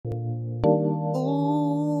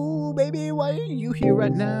baby, why are you here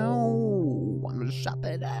right now? I'm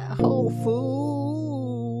shopping at Whole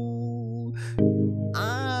Foods.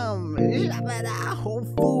 I'm shopping at Whole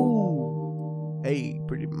Foods. Hey,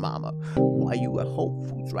 pretty mama, why you at Whole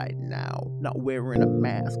Foods right now? Not wearing a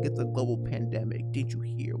mask, it's a global pandemic. Did you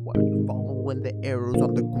hear? Why are you following the arrows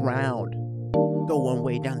on the ground? Go one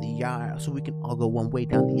way down the aisle, so we can all go one way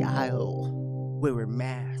down the aisle. Wearing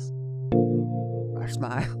masks. Our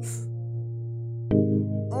smiles.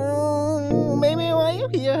 Baby, why you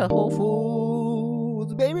here at Whole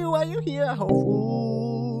Foods? Baby, why you here at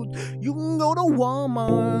Whole Foods? You can go to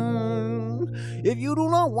Walmart if you do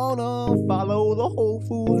not wanna follow the Whole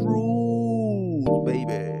Foods rules,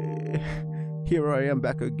 baby. Here I am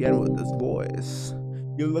back again with this voice.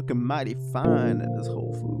 You're looking mighty fine at this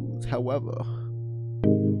Whole Foods. However,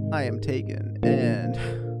 I am taken, and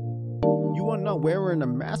you are not wearing a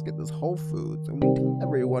mask at this Whole Foods, and we tell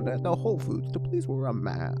everyone at the Whole Foods to please wear a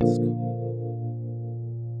mask.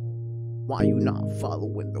 Why you not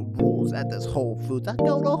following the rules at this Whole Foods? I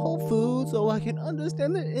go to Whole Foods so I can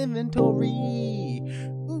understand the inventory.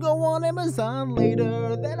 Go on Amazon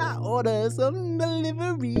later, then I order some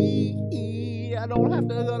delivery. I don't have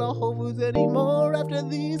to go to Whole Foods anymore after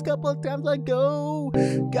these couple of times I go.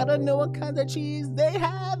 Gotta know what kinds of cheese they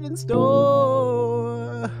have in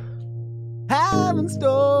store.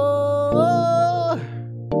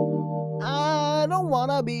 I don't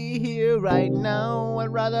wanna be here right now. I'd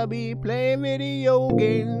rather be playing video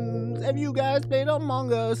games. If you guys played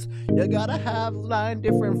Among Us, you gotta have 9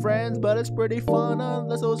 different friends, but it's pretty fun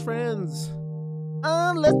unless those friends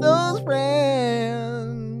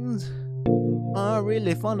are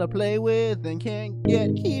really fun to play with and can't get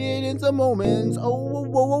heated into moments. Oh,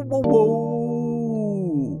 whoa, whoa, whoa,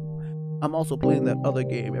 whoa. I'm also playing that other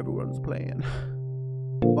game everyone's playing.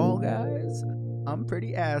 Fall Guys? I'm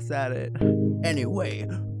pretty ass at it. Anyway,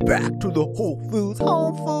 back to the Whole Foods.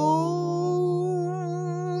 Whole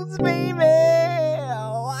Foods, baby!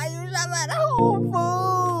 Why you shop at Whole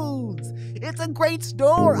Foods? It's a great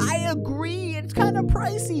store, I agree. It's kind of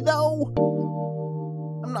pricey though.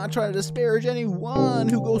 I'm not trying to disparage anyone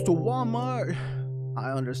who goes to Walmart.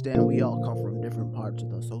 I understand we all come from different parts of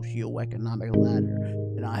the socio-economic ladder,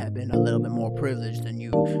 and I have been a little bit more privileged than you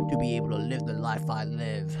to be able to live the life I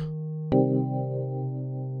live.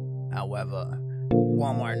 However,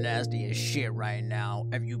 Walmart nasty as shit right now.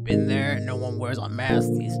 Have you been there? No one wears a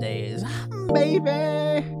mask these days.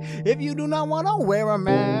 Baby, if you do not want to wear a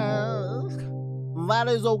mask, that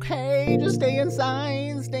is okay. Just stay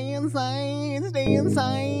inside, stay inside, stay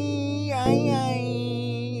inside.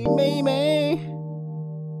 Baby.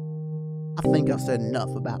 I think I've said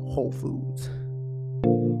enough about Whole Foods.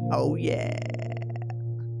 Oh yeah.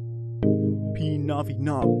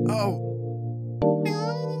 P-Navi-Nav. Oh.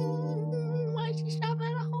 Why she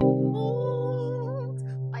shopping at Whole Foods?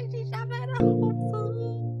 Why she shopping at Whole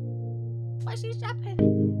Foods? Why she shopping?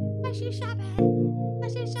 Why she shopping? Why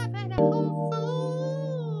she shopping at Whole Foods?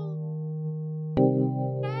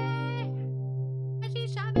 Yeah. Why she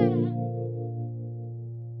shopping?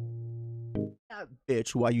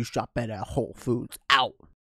 Bitch, why you shopping at Whole Foods? Out.